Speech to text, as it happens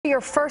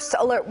your first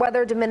alert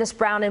weather. Deminis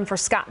Brown in for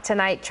Scott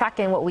tonight,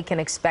 tracking what we can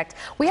expect.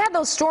 We had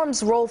those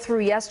storms roll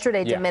through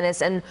yesterday,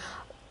 Deminis, and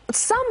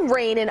some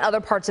rain in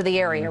other parts of the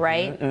area,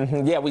 right?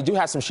 Yeah, we do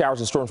have some showers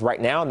and storms right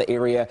now in the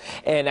area.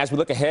 And as we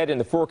look ahead in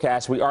the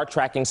forecast, we are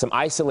tracking some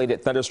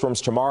isolated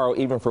thunderstorms tomorrow,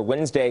 even for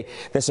Wednesday.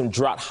 Then some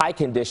drought high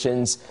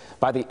conditions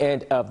by the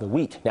end of the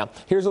week. Now,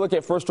 here's a look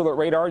at first alert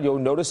radar. You'll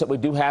notice that we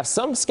do have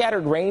some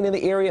scattered rain in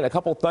the area and a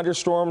couple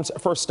thunderstorms.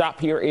 First stop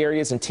here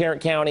areas in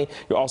Tarrant County.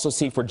 You'll also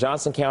see for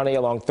Johnson County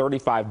along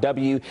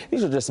 35W.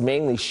 These are just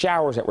mainly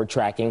showers that we're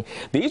tracking.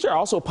 These are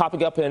also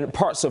popping up in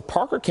parts of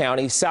Parker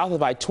County, south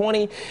of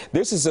I-20.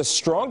 This is the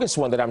strongest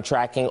one that I'm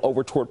tracking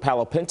over toward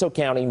Palo Pinto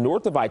County,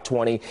 north of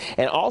I-20,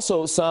 and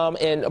also some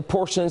in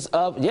portions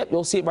of,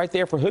 you'll see it right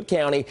there for Hood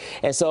County.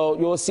 And so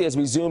you'll see as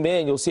we zoom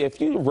in, you'll see a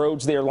few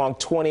roads there along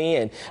 20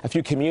 and a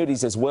few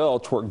communities as well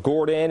toward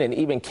Gordon and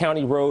even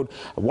County Road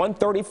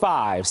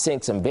 135,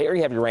 seeing some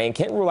very heavy rain.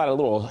 Can't rule out a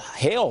little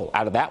hail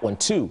out of that one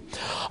too.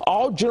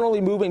 All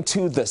generally moving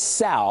to the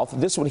south.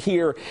 This one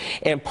here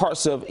in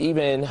parts of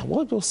even,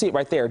 well, you'll see it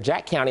right there.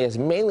 Jack County has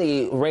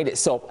mainly rained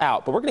itself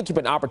out, but we're going to keep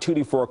an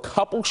opportunity for a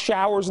couple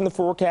showers in the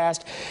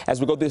forecast as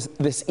we go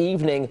this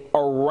evening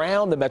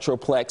around the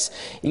Metroplex.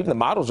 Even the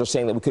models are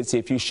saying that we could see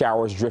a few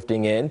showers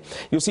drifting in.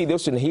 You'll see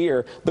this one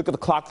here. Look at the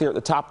clock there at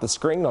the top of the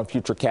screen on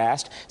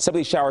Futurecast. Some of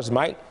these showers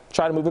might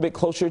try to move a bit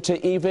closer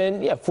to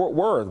even, Fort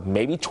Worth,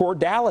 maybe toward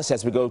Dallas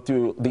as we go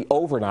through the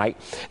overnight.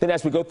 Then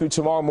as we go through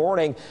tomorrow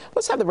morning,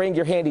 let's have the rain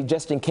gear handy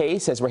just in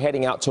case as we're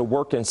heading out to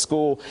work and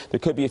school. There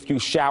could be a few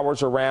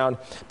showers around.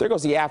 There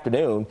goes the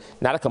afternoon.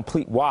 Not a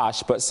complete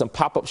wash, but some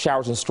pop-up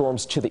showers and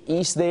storms to the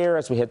east there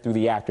as we head through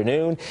the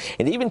afternoon.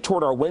 And even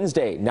toward our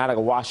Wednesday, not a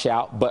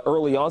washout, but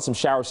early on some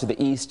showers to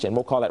the east, and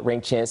we'll call that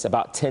rain chance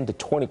about 10 to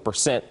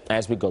 20%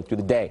 as we go through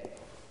the day.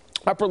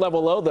 Upper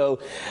level low, though,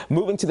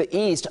 moving to the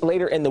east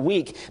later in the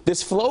week.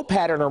 This flow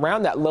pattern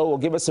around that low will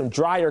give us some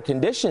drier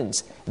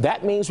conditions.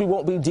 That means we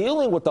won't be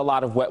dealing with a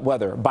lot of wet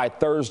weather by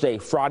Thursday,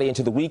 Friday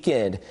into the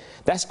weekend.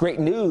 That's great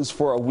news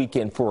for a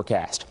weekend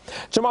forecast.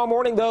 Tomorrow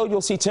morning, though,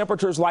 you'll see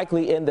temperatures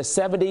likely in the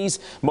 70s,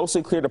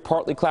 mostly clear to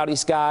partly cloudy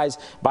skies.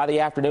 By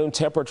the afternoon,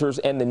 temperatures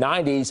in the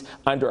 90s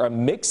under a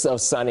mix of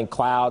sun and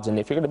clouds. And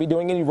if you're going to be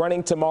doing any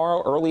running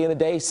tomorrow, early in the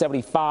day,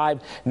 75,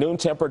 noon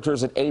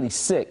temperatures at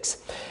 86.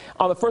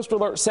 On the first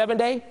alert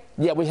 7-day,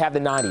 we have the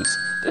 90s.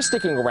 They're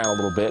sticking around a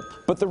little bit,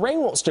 but the rain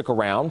won't stick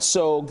around,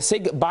 so say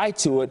goodbye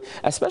to it,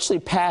 especially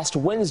past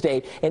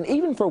Wednesday. And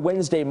even for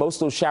Wednesday, most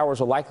of those showers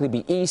will likely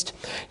be east.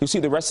 You'll see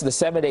the rest of the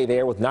 7-day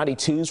there with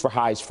 92s for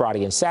highs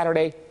Friday and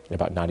Saturday, and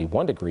about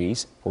 91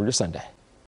 degrees for your Sunday.